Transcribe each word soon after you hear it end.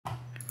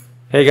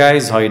Hey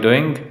guys, how you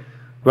doing?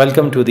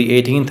 Welcome to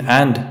the 18th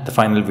and the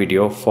final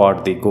video for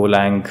the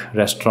Golang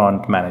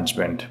Restaurant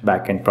Management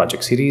Backend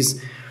project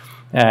series.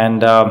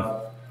 And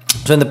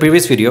so in the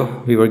previous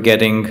video, we were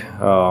getting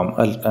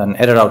an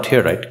error out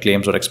here, right?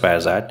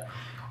 Claims.expires@.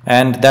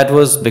 And that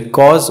was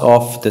because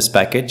of this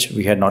package.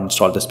 We had not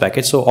installed this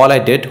package. So all I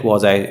did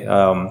was I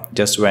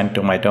just went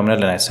to my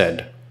terminal and I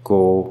said,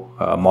 go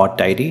mod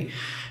tidy.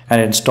 And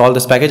install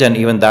this package, and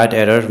even that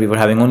error, we were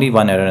having only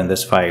one error in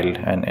this file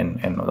and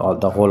in all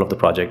the whole of the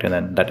project, and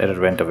then that error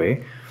went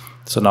away.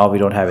 So now we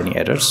don't have any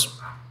errors.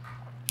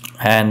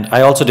 And I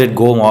also did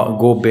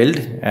go build,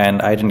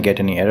 and I didn't get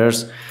any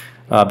errors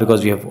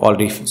because we have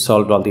already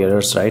solved all the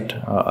errors right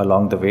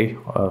along the way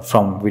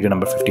from video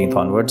number 15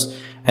 onwards.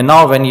 And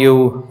now when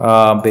you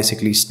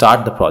basically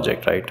start the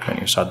project, right? When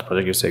you start the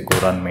project, you say go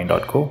run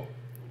main.go.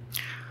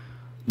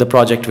 The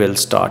project will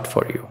start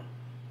for you.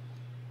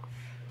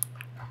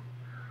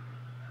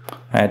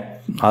 It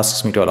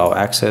asks me to allow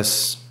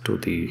access to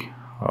the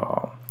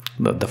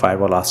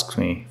firewall asks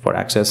me for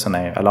access, and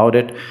I allowed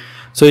it.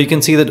 So you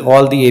can see that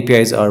all the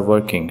APIs are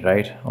working,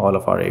 right? All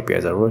of our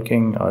APIs are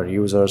working, our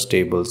users,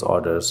 tables,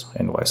 orders,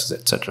 invoices,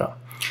 etc.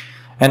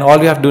 And all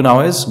we have to do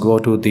now is go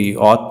to the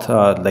auth,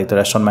 like the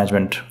restaurant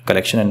management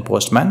collection and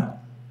postman,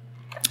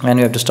 and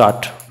we have to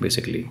start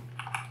basically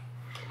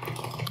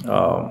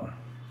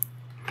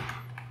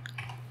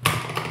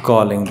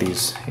calling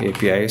these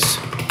APIs.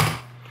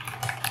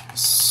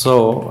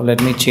 So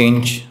let me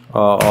change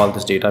all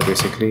this data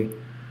basically,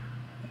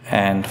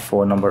 and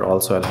phone number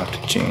also I'll have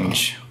to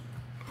change.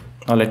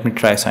 Now let me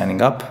try signing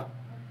up.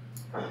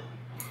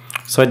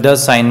 So it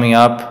does sign me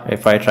up.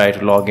 If I try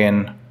to log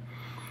in,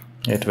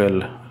 it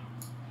will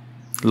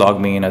log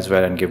me in as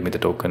well and give me the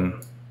token,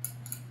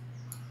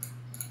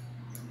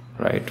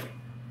 right?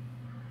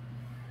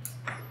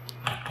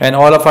 And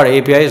all of our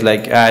APIs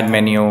like add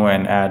menu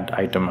and add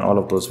item, all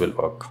of those will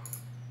work.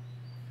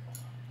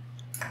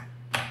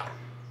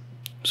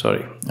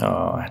 Sorry,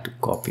 I had to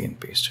copy and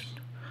paste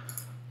it.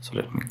 So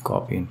let me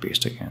copy and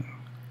paste again.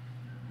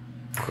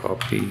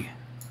 Copy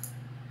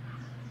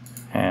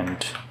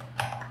and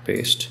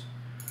paste.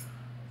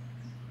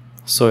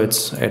 So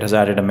it has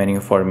added a menu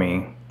for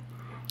me,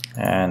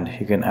 and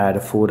you can add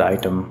a food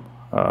item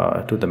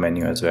to the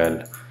menu as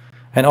well.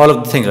 And all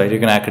of the things, right? You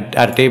can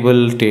add a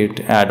table,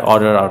 add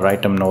order or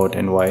item node,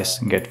 invoice,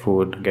 get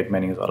food, get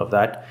menus, all of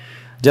that.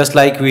 Just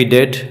like we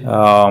did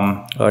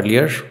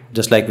earlier,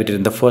 just like we did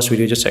in the first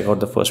video. Just check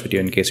out the first video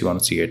in case you want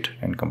to see it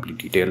in complete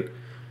detail.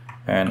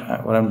 And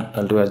what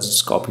I'll do is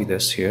just copy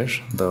this here,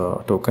 the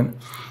token.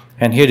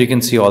 And here you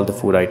can see all the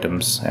food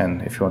items.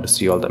 And if you want to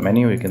see all the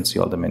menu, you can see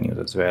all the menus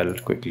as well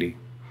quickly.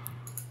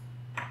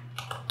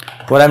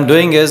 What I'm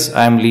doing is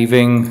I'm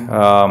leaving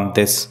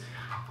this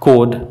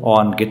code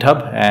on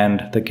GitHub,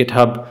 and the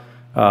GitHub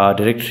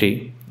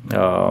directory,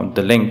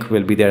 the link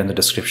will be there in the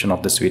description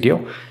of this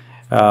video.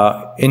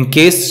 In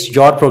case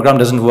your program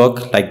doesn't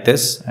work like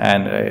this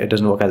and it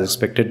doesn't work as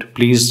expected,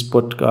 please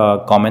put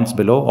comments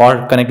below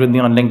or connect with me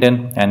on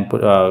LinkedIn and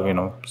put,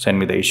 send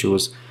me the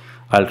issues.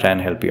 I'll try and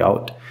help you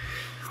out.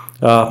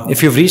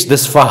 If you've reached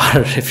this far,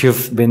 if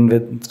you've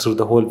been through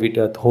the whole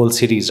video, the whole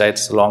series, right?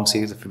 It's a long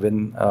series. If you've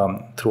been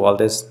through all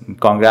this,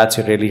 congrats,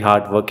 you're really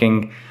hard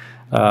working.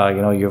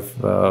 You've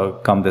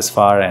come this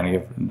far and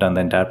you've done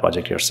the entire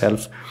project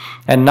yourself.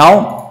 And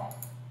now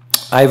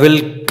I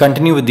will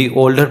continue with the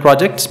older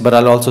projects, but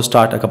I'll also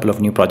start a couple of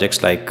new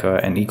projects like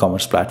an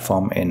e-commerce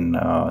platform in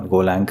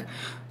Golang.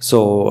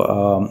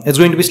 So it's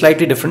going to be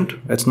slightly different.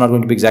 It's not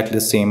going to be exactly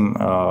the same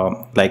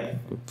like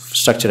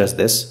structure as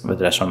this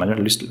with restaurant management.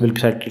 At least it will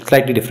be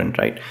slightly different,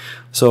 right?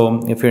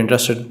 So if you're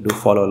interested, do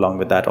follow along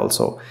with that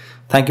also.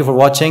 Thank you for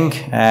watching,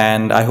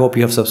 and I hope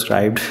you have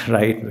subscribed,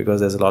 right? Because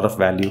there's a lot of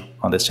value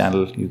on this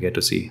channel. You get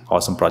to see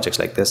awesome projects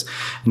like this.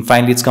 And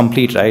finally, it's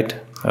complete, right?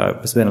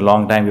 It's been a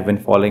long time. We've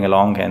been following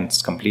along, and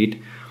it's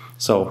complete.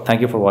 So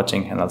thank you for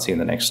watching, and I'll see you in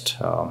the next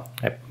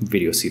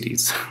video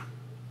series.